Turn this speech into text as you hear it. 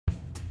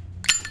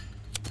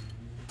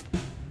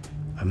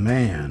A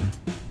man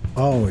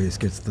always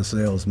gets the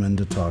salesman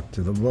to talk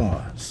to the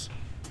boss.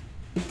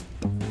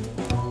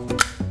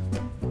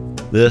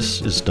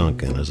 This is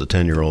Duncan as a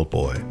 10-year-old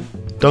boy.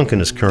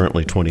 Duncan is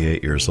currently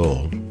 28 years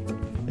old.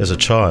 As a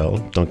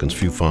child, Duncan's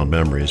few fond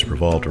memories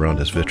revolved around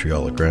his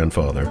vitriolic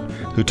grandfather,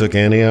 who took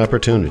any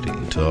opportunity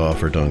to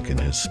offer Duncan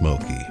his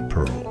smoky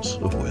pearls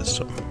of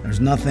wisdom. There's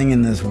nothing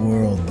in this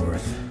world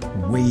worth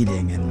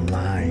waiting in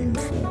line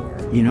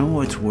for. You know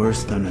what's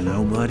worse than a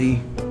nobody?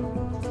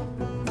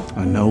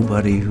 A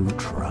nobody who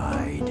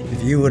tried.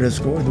 If you would have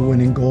scored the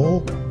winning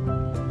goal,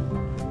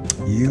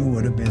 you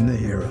would have been the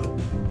hero.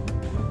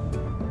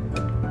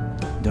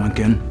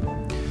 Duncan,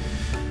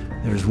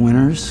 there's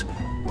winners,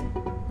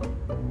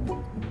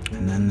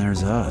 and then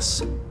there's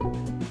us.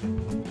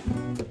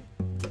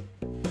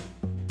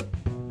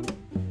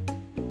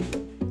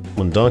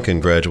 When Duncan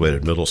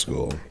graduated middle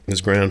school, his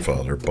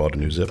grandfather bought a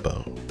new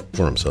Zippo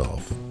for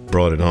himself,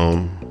 brought it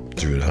home,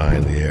 threw it high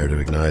in the air to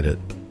ignite it,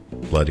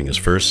 lighting his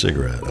first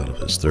cigarette out of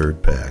his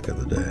third pack of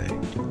the day.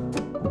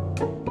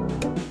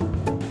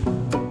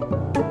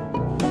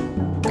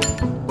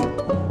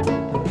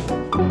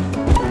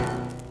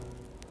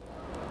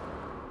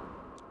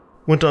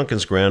 When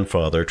Duncan's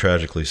grandfather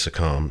tragically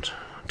succumbed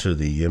to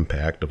the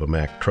impact of a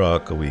Mack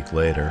truck a week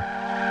later,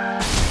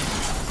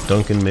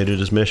 Duncan made it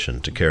his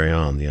mission to carry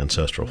on the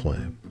ancestral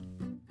flame.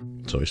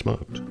 So he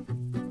smoked.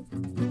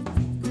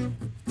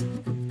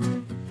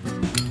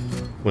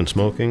 When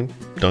smoking,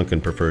 Duncan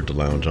preferred to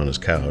lounge on his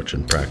couch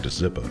and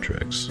practice Zippo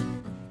tricks.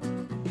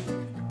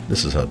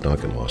 This is how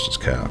Duncan lost his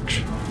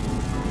couch.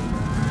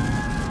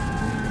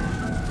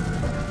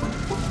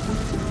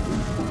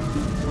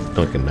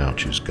 Duncan now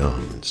chews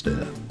gum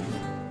instead.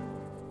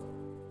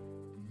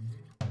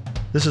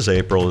 This is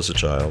April as a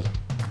child.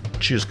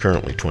 She is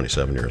currently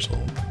 27 years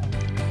old.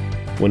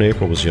 When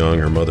April was young,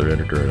 her mother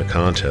entered her in a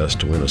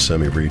contest to win a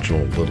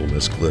semi-regional Little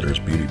Miss Glitters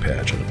beauty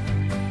pageant.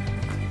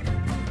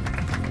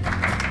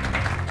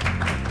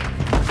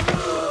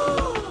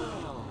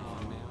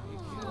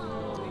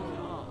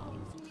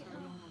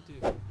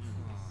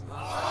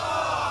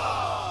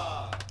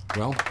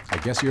 Well, I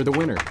guess you're the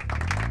winner.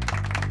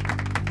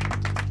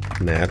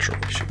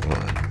 Naturally, she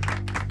won.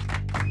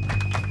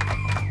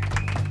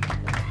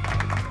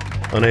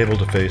 Unable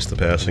to face the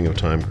passing of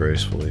time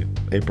gracefully,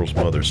 April's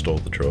mother stole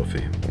the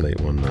trophy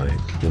late one night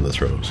in the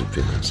throes of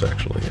feeling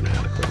sexually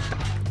inadequate.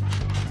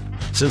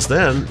 Since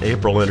then,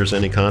 April enters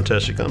any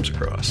contest she comes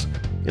across.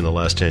 In the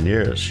last 10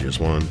 years, she has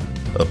won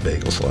a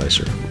bagel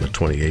slicer, a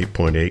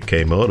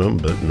 28.8K modem,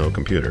 but no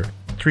computer,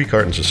 3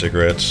 cartons of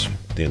cigarettes,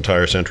 the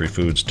entire Century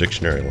Foods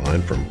dictionary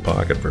line from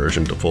pocket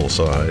version to full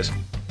size,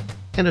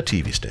 and a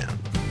TV stand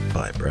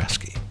by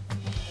Brasky.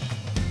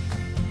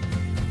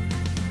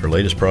 Her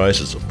latest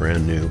prize is a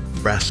brand new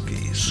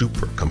Brasky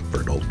Super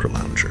Comfort Ultra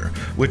Lounger,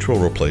 which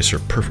will replace her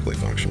perfectly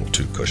functional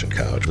 2-cushion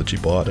couch that she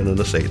bought in an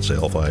estate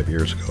sale 5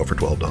 years ago for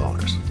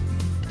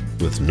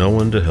 $12. With no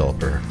one to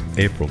help her,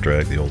 April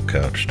dragged the old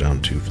couch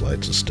down 2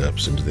 flights of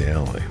steps into the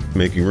alley,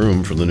 making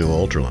room for the new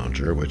Ultra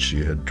Lounger, which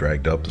she had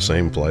dragged up the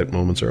same flight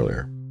moments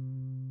earlier.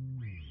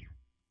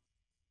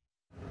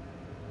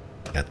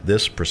 At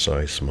this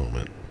precise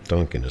moment,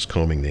 Duncan is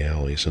combing the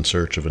alleys in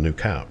search of a new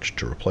couch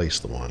to replace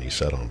the one he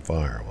set on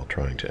fire while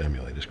trying to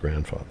emulate his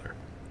grandfather.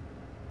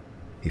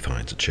 He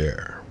finds a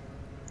chair.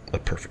 A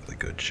perfectly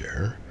good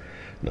chair.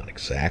 Not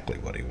exactly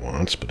what he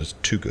wants, but it's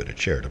too good a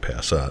chair to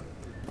pass up.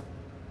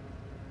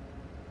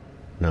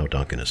 Now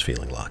Duncan is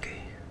feeling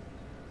lucky,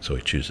 so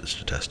he chooses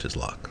to test his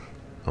luck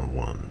on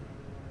one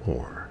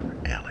more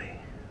alley.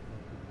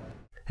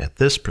 At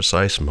this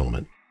precise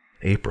moment,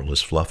 April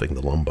is fluffing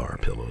the lumbar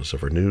pillows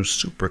of her new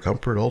Super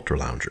Comfort Ultra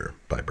Lounger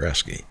by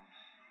Brasky.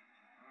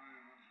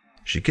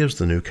 She gives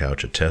the new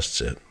couch a test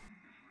sit,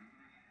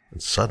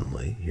 and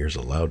suddenly hears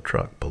a loud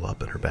truck pull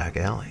up in her back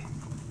alley.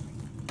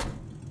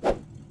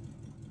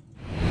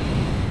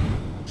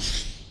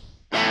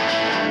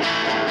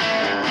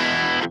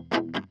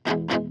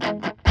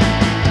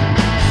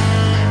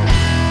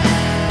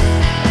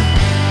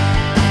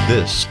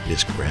 This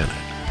is Granite.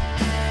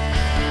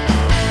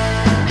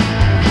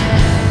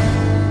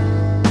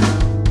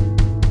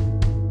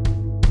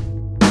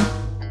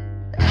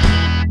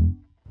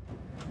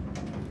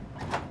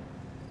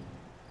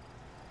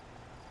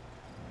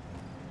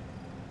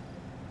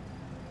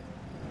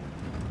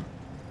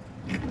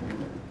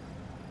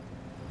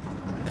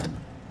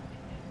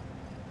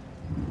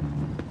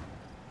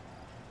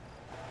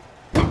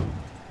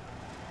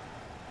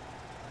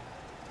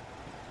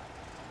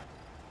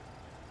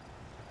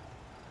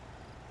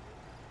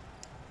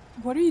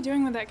 What are you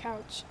doing with that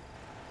couch?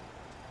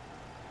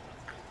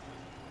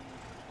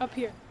 Up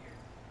here.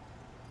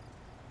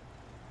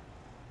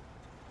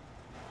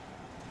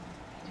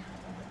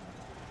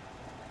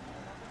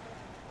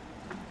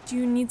 Do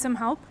you need some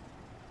help?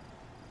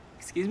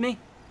 Excuse me?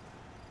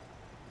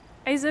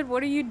 I said,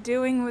 what are you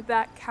doing with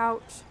that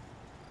couch?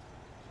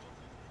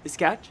 This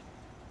couch?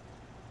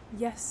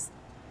 Yes,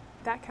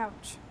 that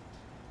couch.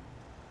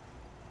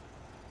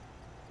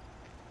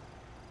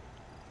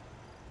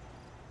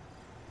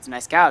 It's a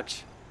nice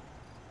couch.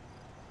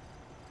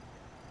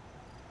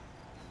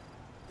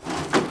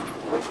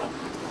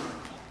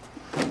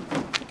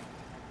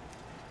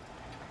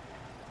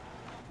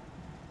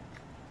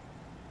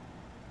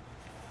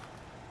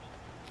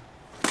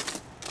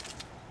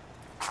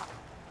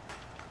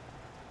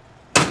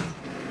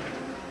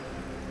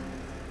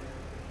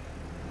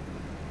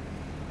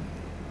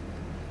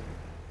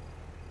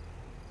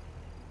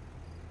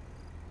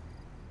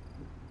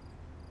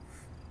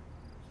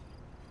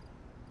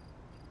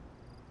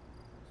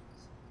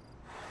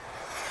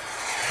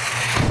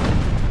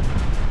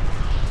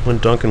 When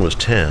Duncan was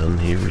 10,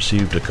 he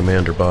received a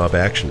Commander Bob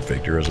action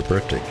figure as a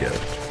birthday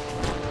gift.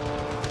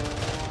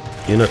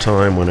 In a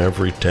time when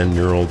every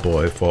 10-year-old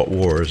boy fought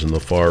wars in the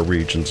far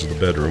regions of the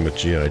bedroom with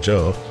G.I.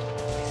 Joe,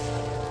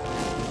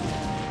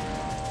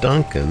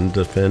 Duncan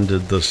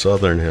defended the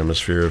southern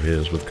hemisphere of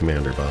his with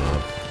Commander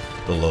Bob,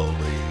 the lowly,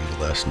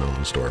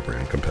 less-known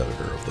store-brand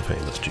competitor of the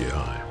famous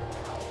G.I.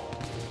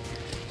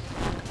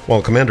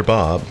 While Commander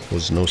Bob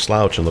was no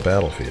slouch on the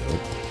battlefield,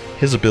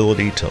 his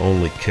ability to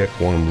only kick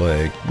one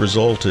leg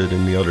resulted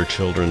in the other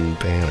children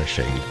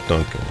banishing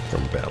Duncan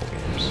from battle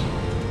games.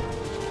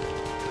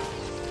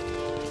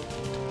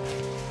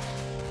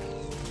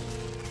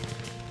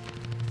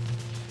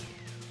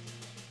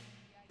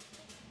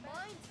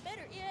 Mine's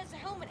better. It has a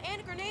helmet and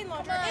a grenade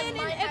launcher and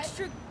an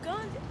extra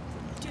gun.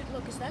 Dude,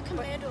 look, is that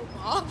Commando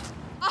Bob?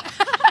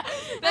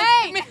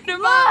 Hey,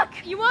 look!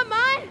 You want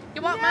mine?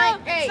 You want mine?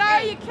 Hey,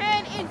 sorry, hey. you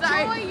can't enjoy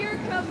Sorry. your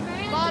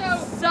Commando Bob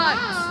sucks.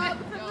 Bob.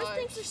 Those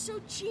things are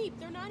so cheap.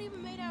 They're not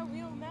even made out of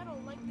real metal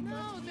like the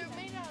guns. They're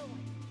made out of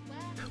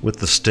glass. With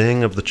the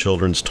sting of the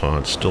children's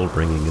taunts still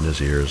ringing in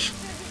his ears,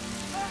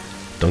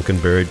 Duncan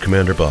buried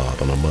Commander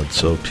Bob on a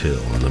mud-soaked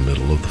hill in the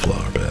middle of the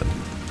flower bed.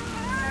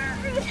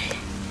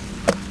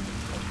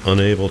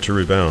 Unable to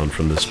rebound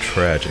from this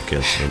tragic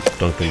incident,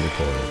 Duncan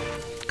recoiled,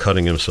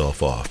 cutting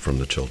himself off from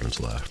the children's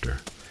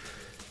laughter.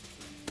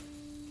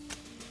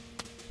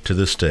 To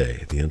this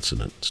day, the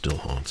incident still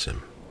haunts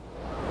him,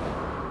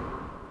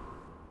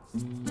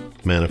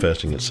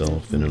 manifesting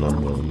itself in an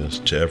unwillingness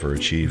to ever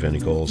achieve any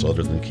goals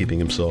other than keeping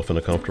himself in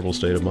a comfortable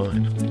state of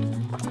mind.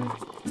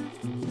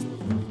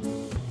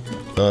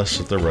 Thus,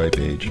 at the ripe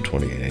age of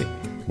 28,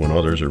 when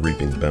others are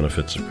reaping the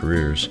benefits of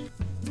careers,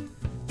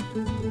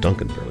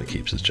 Duncan barely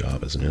keeps his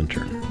job as an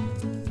intern.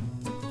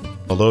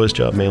 Although his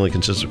job mainly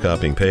consists of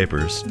copying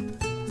papers,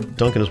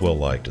 Duncan is well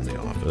liked in the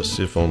office,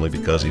 if only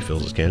because he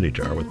fills his candy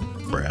jar with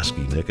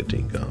Brasky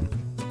nicotine gum,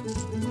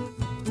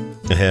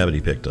 a habit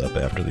he picked up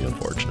after the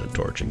unfortunate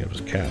torching of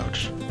his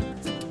couch.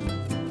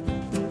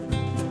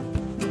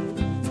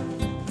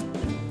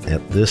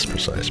 At this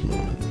precise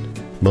moment,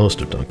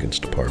 most of Duncan's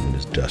department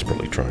is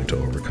desperately trying to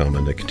overcome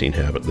a nicotine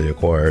habit they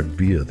acquired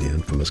via the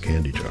infamous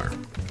candy jar.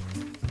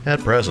 At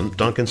present,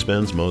 Duncan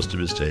spends most of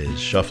his days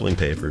shuffling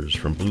papers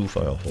from blue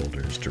file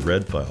folders to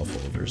red file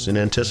folders in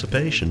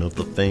anticipation of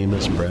the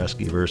famous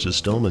Brasky versus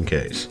Stillman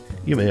case.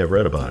 You may have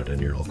read about it in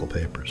your local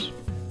papers.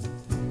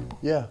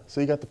 Yeah,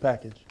 so you got the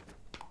package.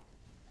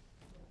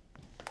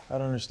 I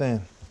don't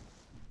understand.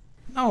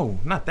 No,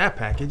 not that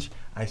package.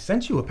 I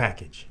sent you a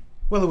package.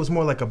 Well, it was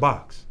more like a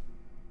box.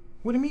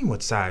 What do you mean,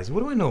 what size? What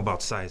do I know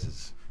about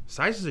sizes?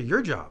 Sizes are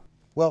your job.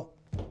 Well,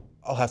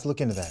 I'll have to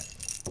look into that.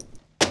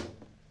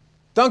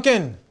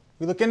 Duncan,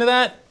 we look into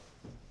that?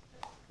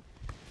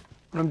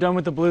 When I'm done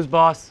with the blues,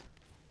 boss.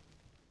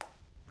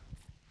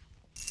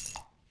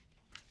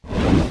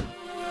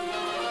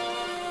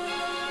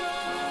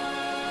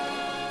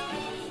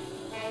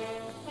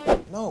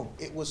 No,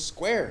 it was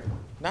square,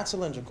 not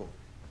cylindrical.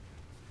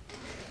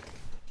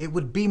 It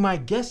would be my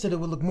guess that it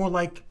would look more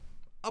like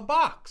a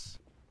box.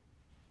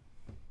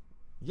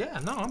 Yeah,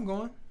 no, I'm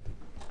going.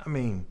 I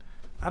mean,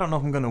 I don't know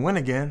if I'm gonna win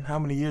again. How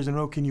many years in a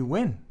row can you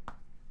win?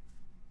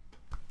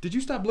 Did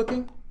you stop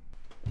looking?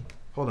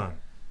 Hold on.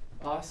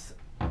 Boss?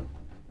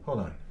 Hold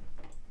on.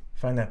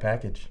 Find that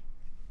package.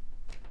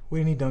 What do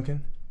you need,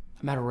 Duncan?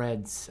 I'm out of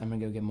reds. I'm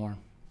gonna go get more.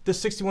 The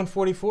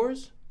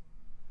 6144s?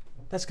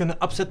 That's gonna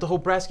upset the whole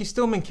Brasky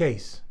Stillman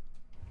case.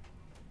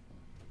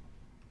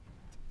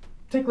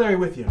 Take Larry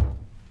with you.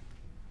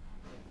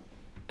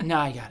 No,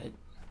 I got it.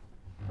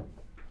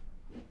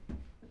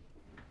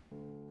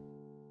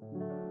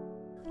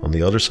 On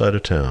the other side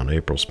of town,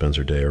 April spends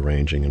her day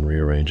arranging and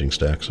rearranging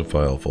stacks of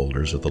file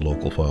folders at the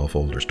local file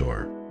folder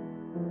store.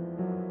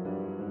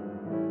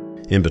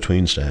 In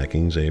between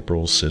stackings,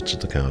 April sits at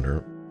the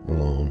counter,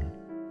 alone,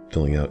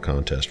 filling out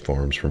contest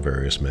forms from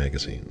various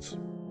magazines.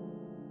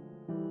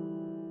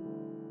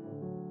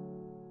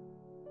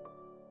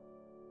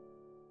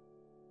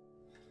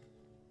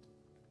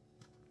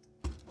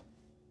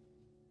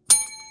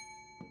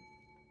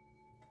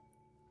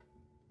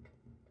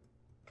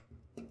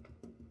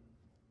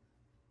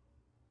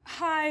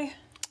 Hi.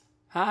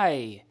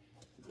 Hi.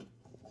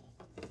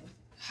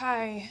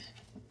 Hi.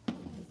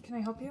 Can I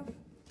help you?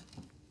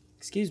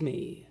 Excuse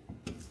me.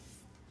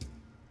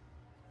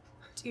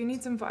 Do you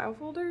need some file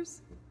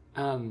folders?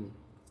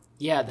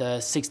 Yeah, the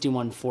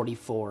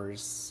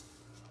 6144s.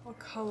 What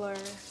color?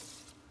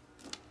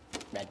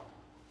 Red.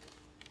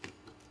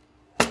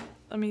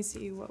 Let me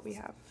see what we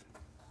have.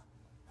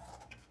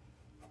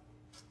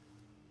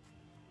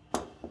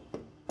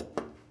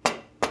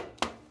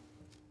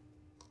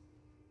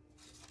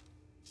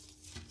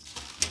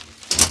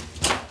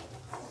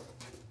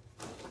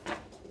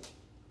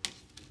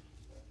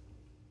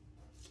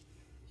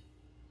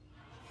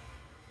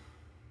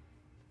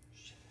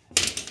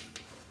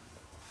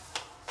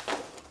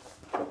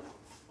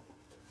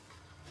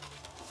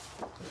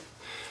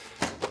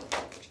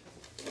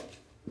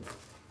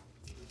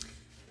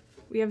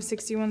 We have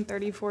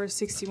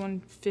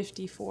 6134s,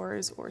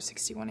 6154s, or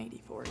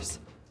 6184s.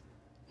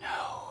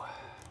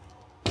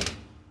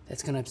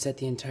 That's gonna upset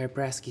the entire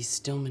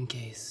Brasky-Stillman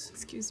case.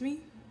 Excuse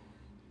me?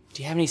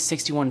 Do you have any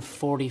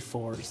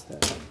 6144s, though?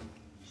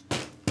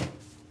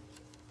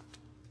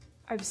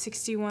 I have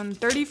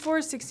 6134,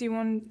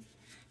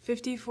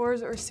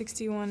 6154s, or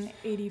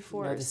 6184s.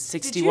 No, the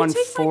 6144s. Did you take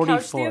my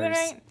couch the other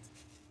night?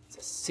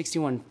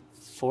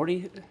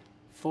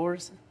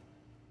 6144s?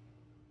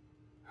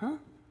 Huh?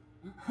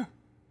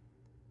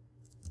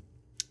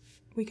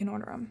 We can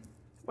order them.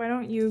 Why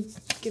don't you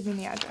give me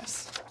the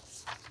address?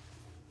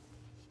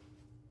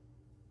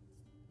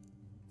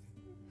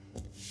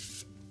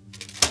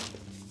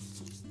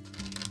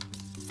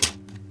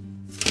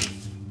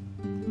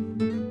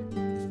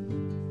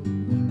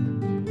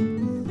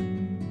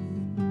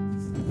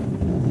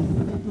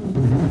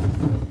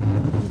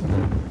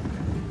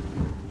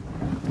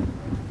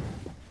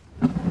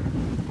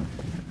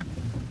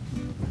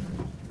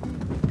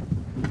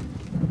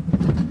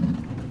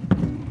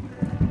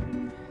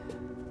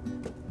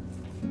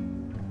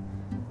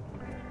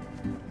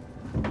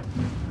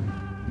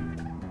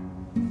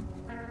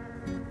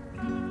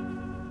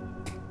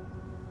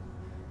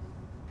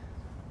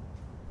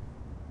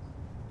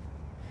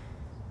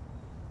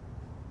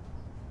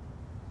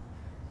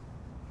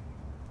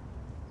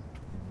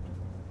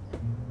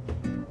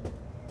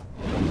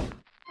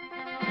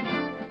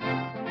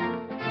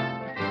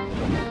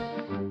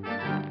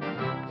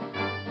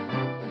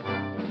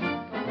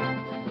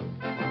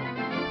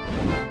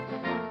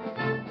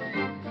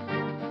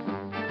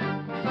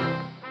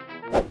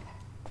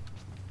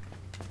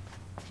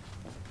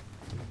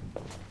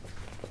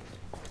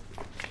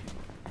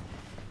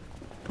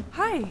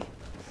 Hi.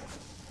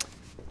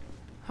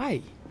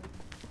 Hi.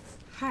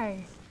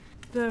 Hi.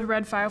 The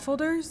red file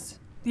folders?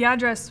 The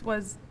address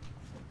was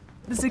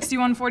the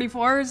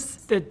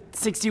 6144s? The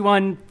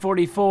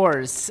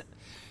 6144s.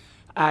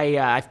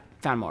 I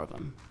found more of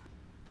them.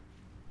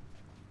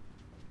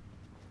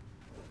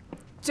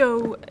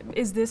 So,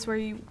 is this where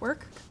you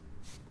work?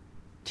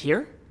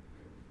 Here?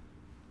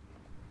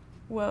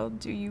 Well,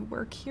 do you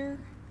work here?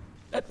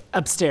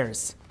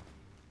 Upstairs.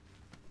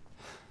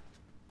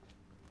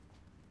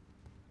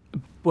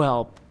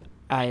 Well,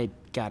 I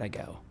gotta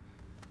go.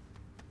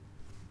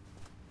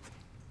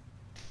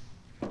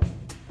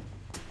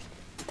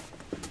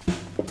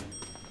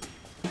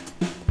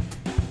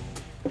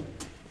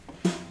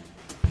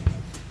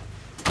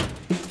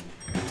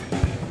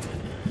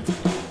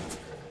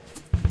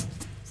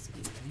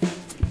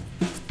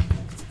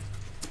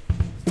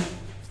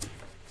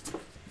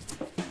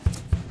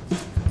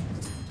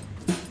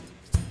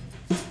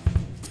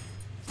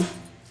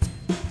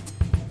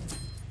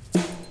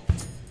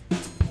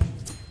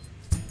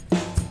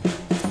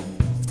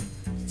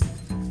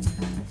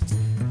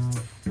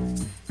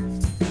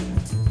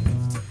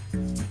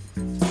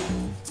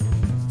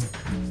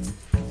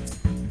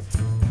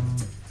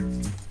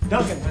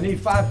 Duncan, I need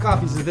 5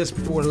 copies of this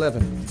before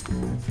 11.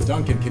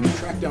 Duncan, can you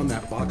track down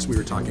that box we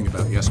were talking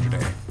about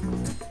yesterday?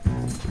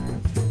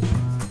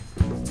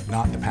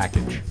 Not the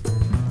package.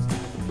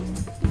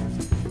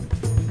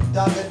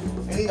 Duncan,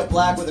 I need a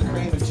black with a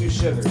cream and 2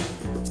 sugars.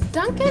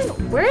 Duncan,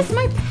 where's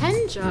my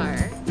pen jar?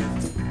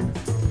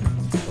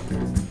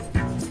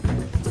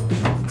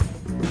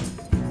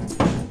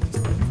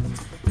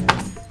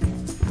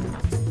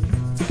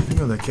 You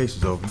know that case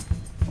is over.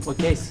 What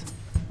case?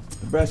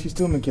 The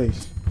Brasky-Stillman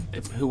case.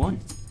 Who won?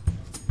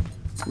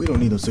 We don't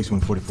need those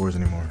 6144s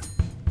anymore.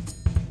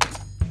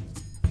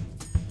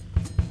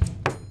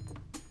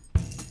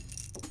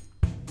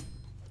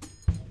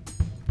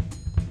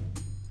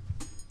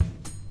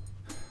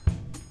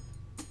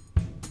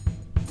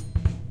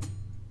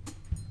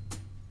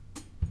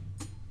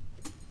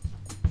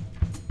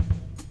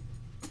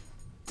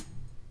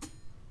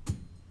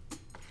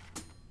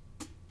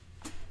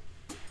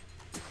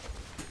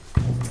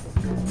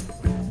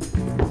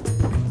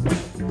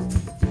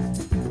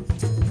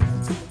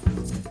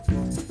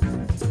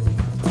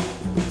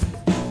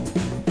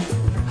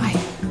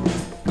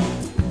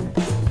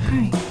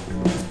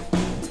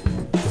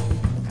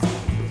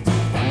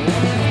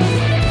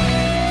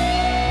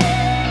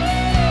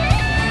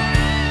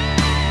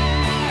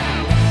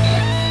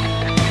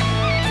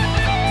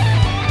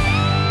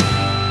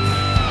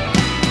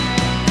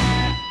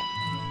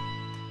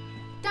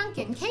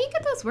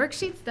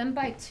 Worksheets done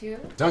by 2?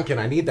 Duncan,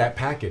 I need that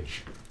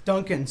package.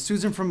 Duncan,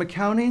 Susan from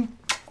accounting?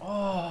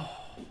 Oh.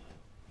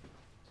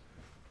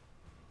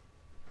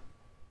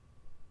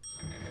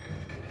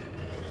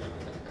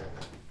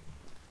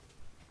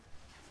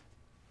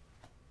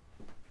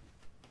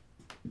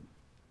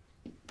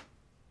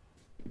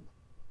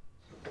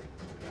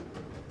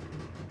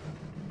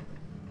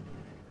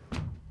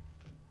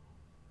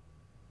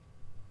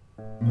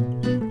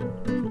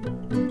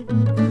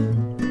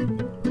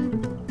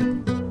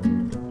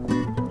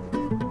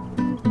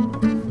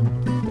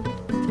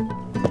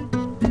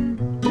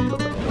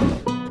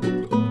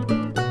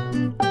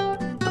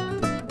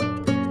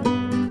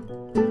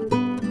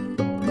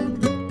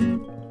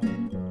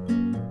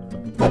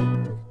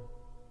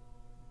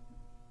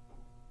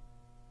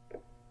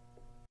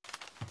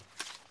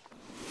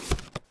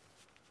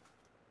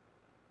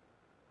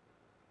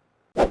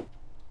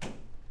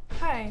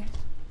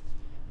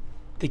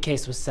 The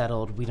case was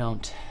settled. We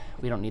don't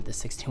need the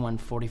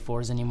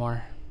 6144s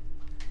anymore.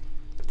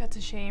 That's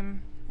a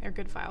shame. They're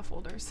good file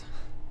folders.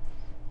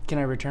 Can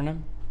I return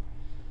them?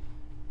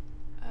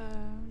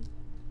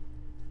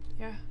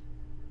 Yeah.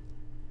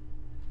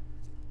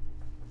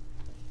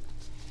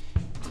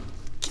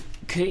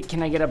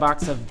 Can I get a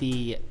box of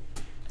the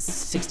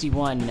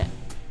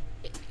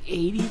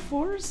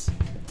 6184s?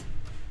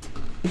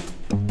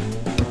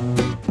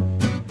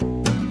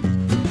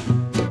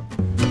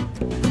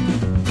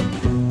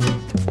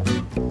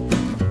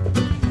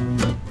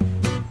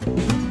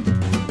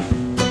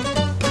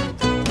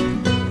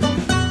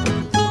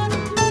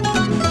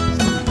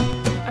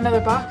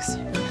 Another box?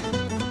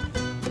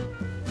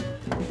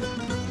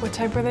 What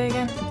type were they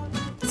again?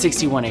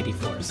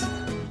 6184s.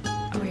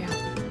 Oh yeah,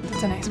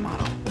 that's a nice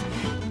model.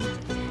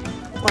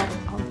 Well,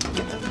 I'll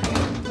get that for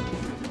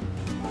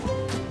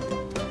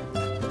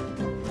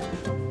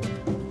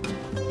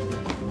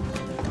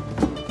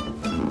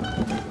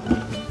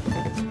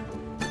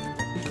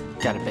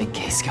you. Got a big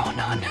case going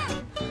on.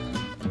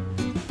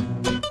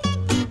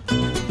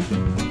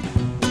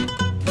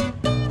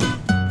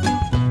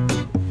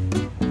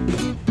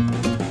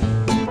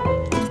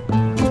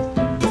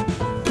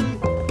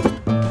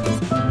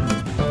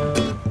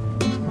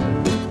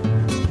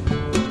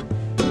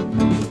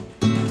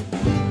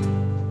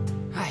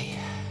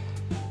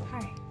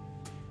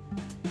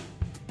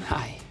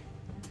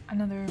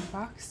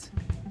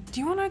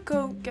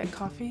 Go get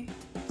coffee?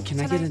 Can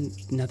I get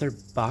another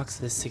box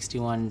of the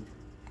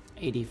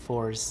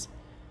 6184s?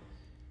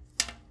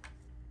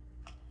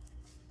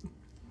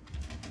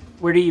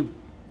 Where do you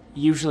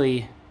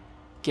usually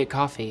get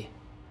coffee?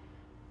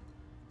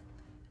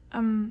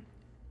 I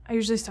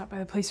usually stop by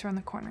the place around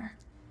the corner.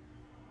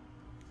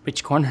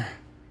 Which corner?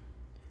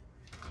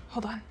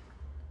 Hold on.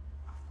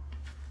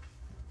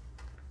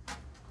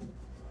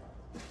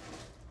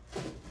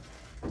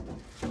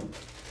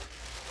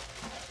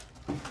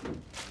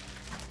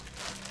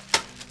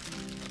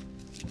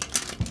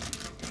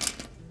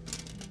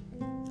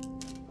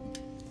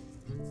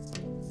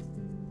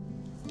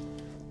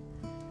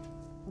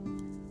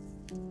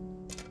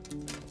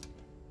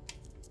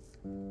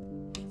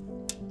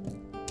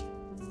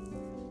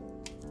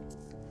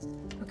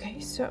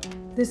 So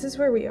this is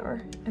where we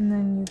are, and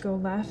then you go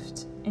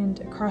left and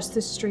across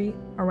the street,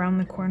 around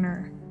the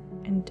corner,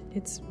 and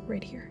it's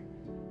right here.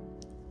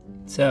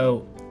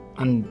 So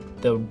on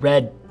the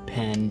red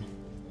pen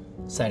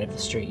side of the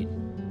street.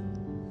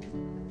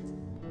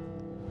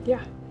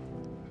 Yeah.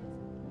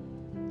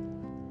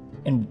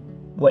 And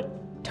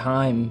what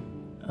time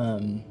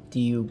do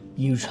you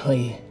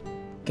usually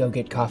go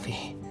get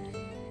coffee?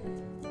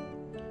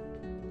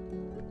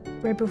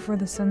 Right before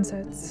the sun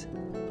sets.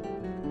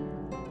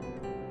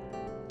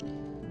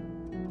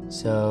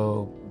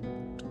 So,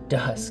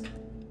 dusk.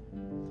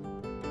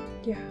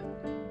 Yeah.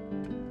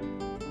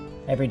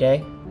 Every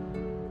day?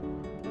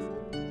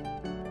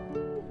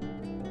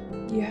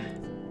 Yeah.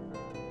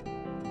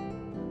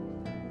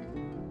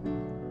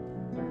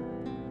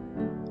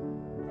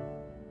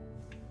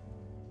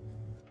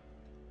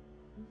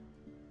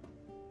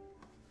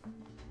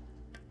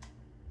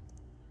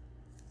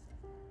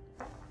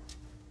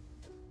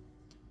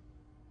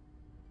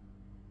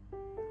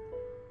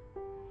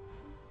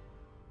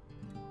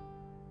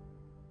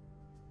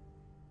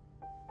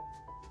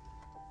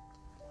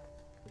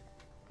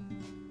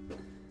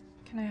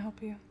 Can I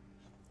help you?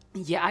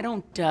 Yeah, I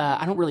don't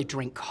really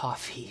drink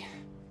coffee.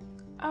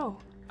 Oh,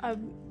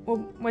 well,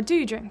 what do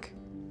you drink?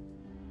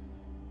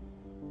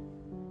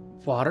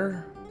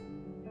 Water?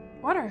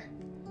 Water.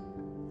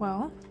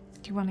 Well,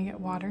 do you want to get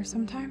water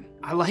sometime?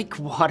 I like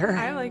water.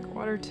 I like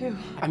water too.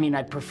 I mean,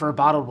 I prefer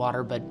bottled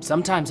water, but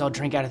sometimes I'll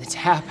drink out of the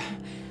tap.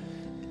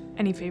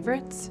 Any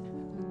favorites?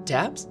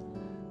 Taps?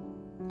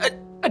 I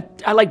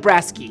like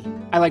Brasky.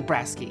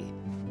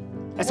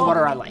 That's the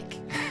water I like.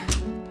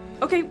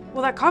 Okay,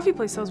 well that coffee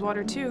place sells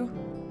water too.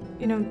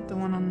 You know, the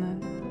one on the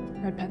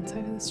red pen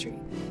side of the street.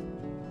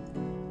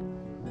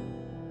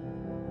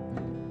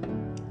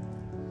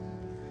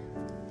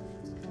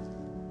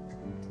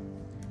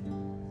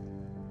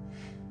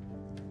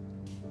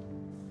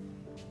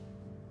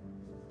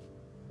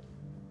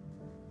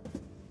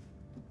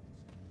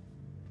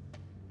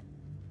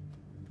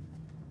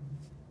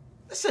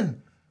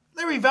 Listen,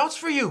 Larry vouched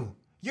for you.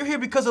 You're here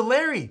because of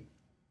Larry.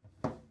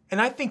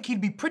 And I think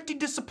he'd be pretty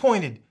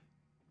disappointed.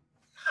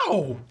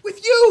 No,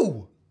 with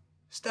you.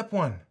 Step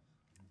one,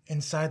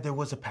 inside there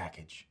was a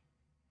package.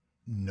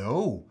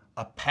 No,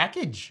 a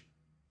package?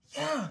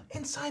 Yeah,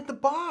 inside the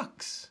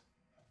box.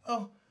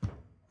 Oh,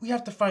 we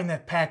have to find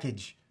that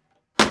package.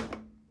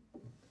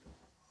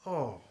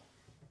 Oh.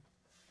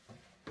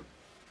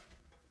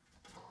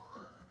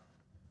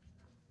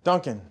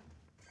 Duncan,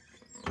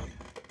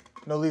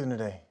 no leaving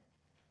today.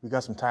 We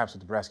got some types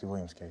with the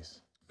Brasky-Williams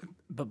case.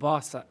 But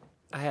boss, I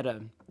had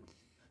a...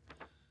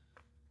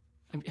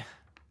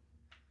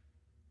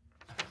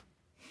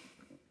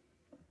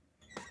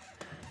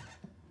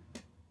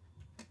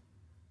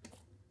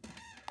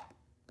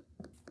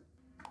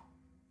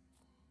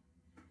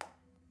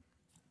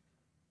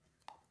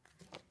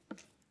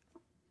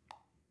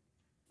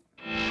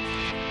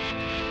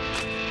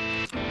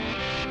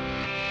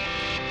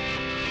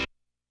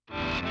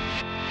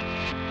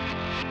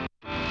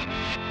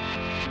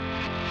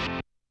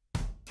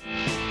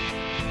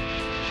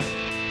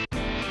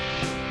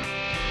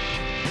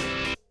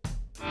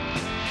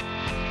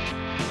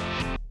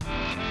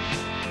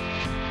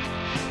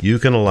 You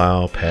can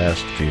allow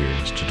past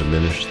fears to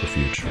diminish the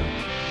future.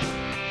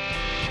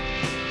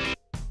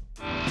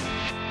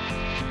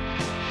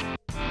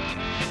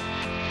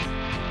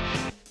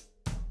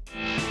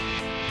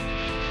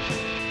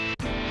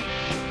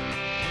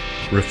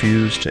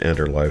 Refuse to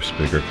enter life's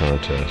bigger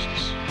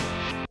contests.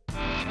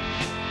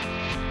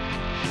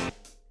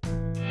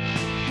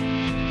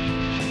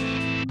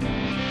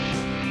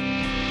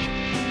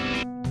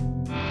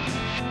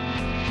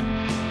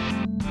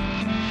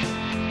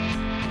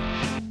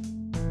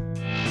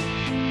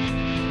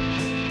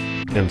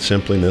 And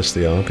simply miss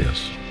the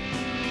obvious.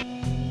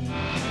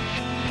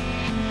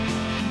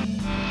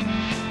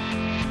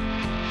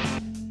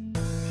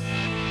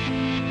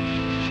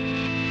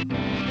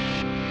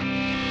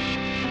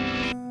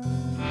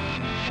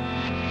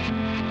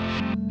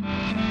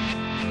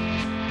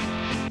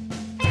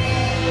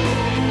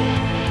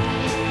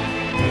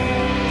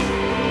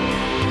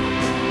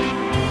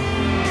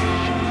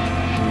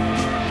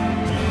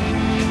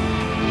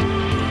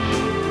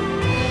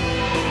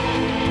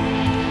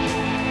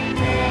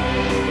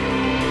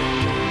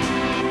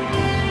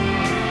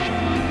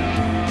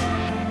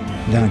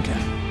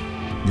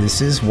 Duncan,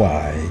 this is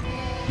why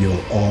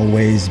you'll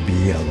always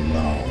be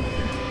alone.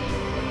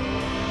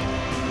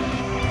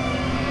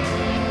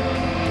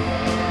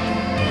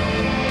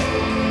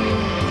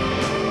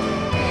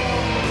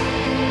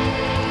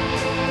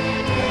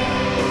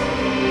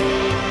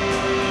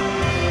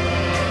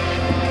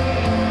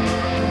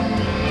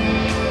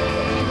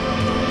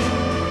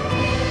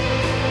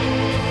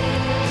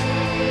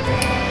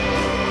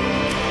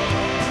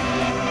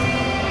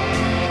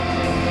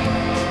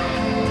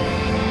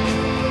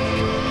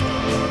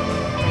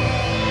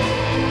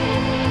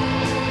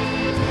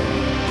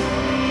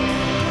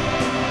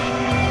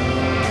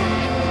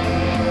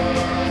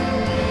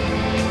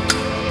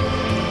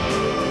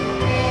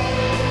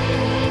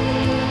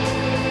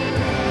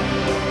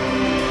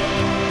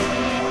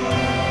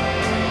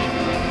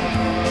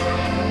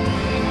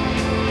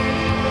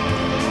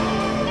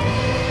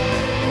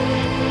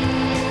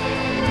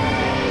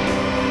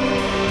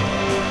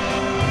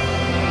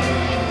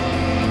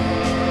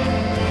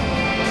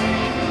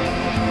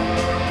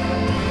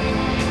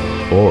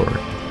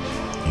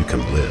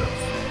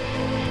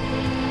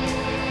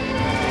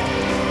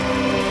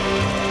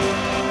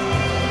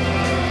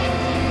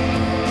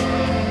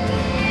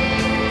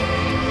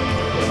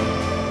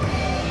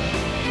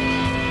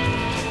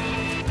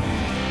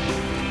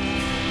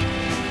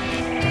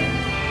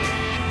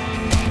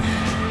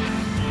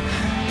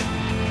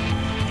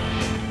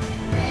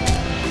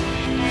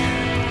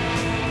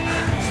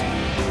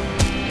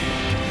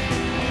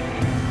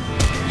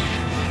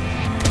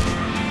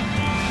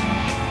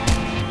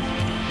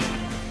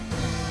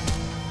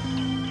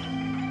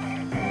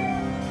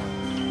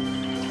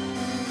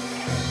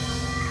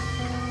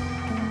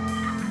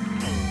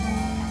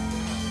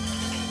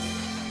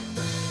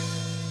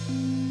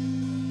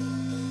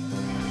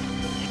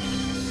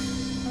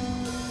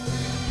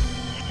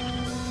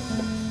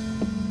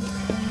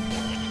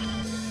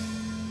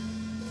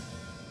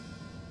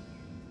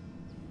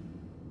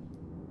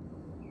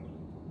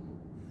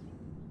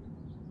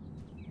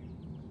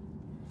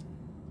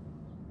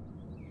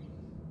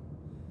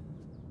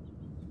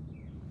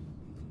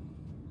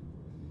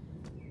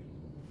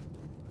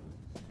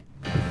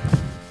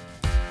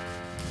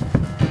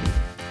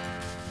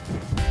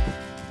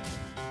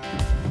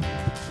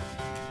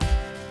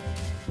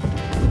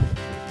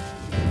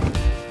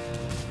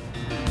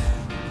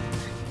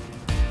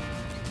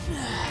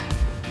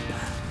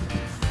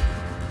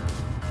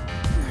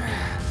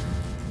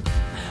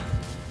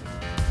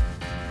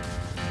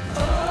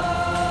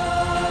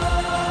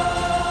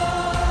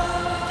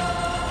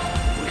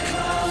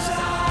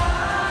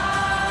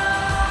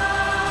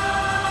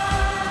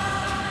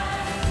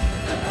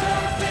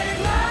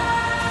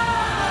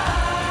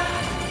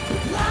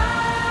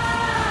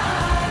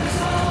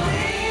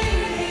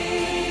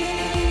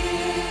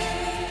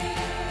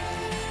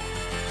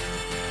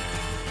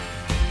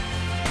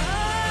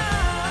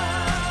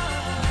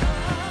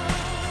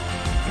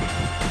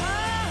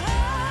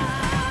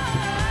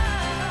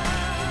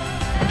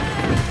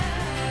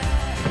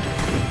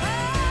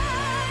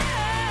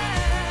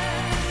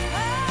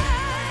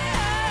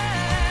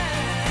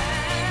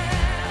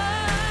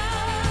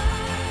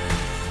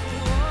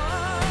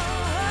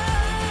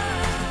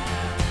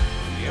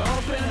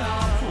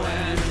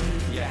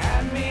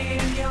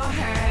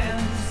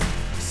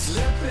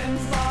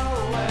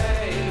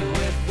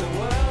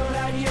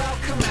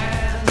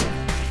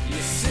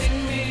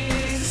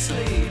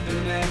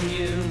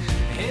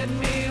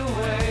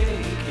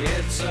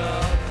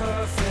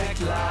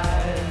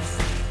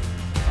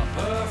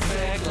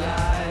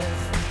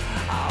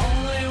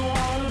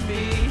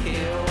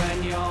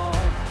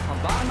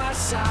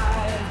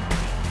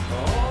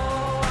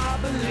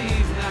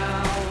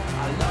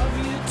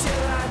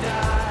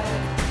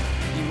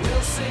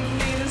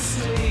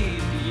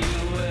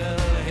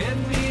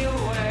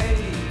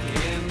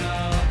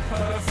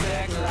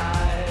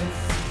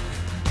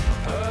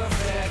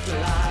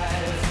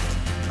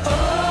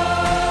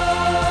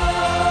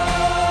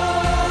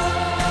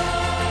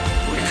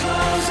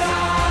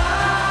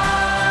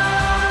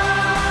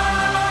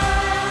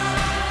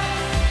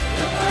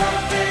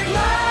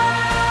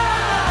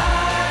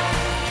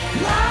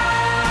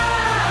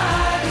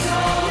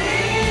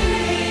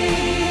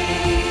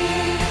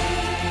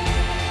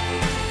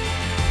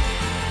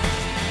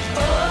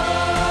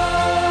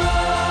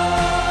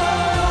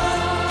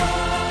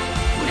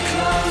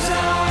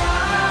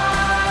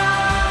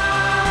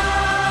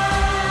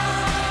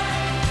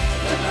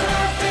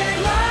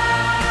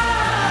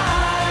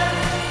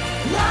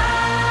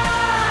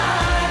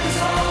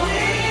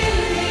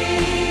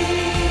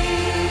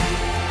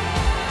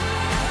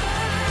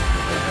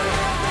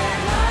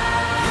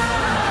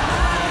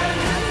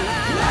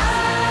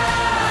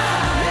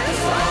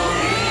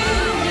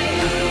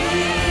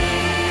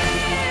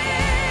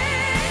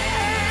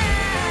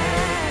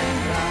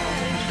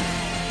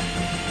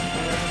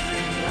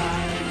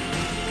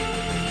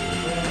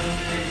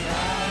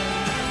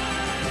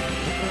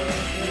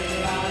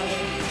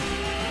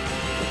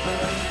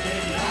 Bye.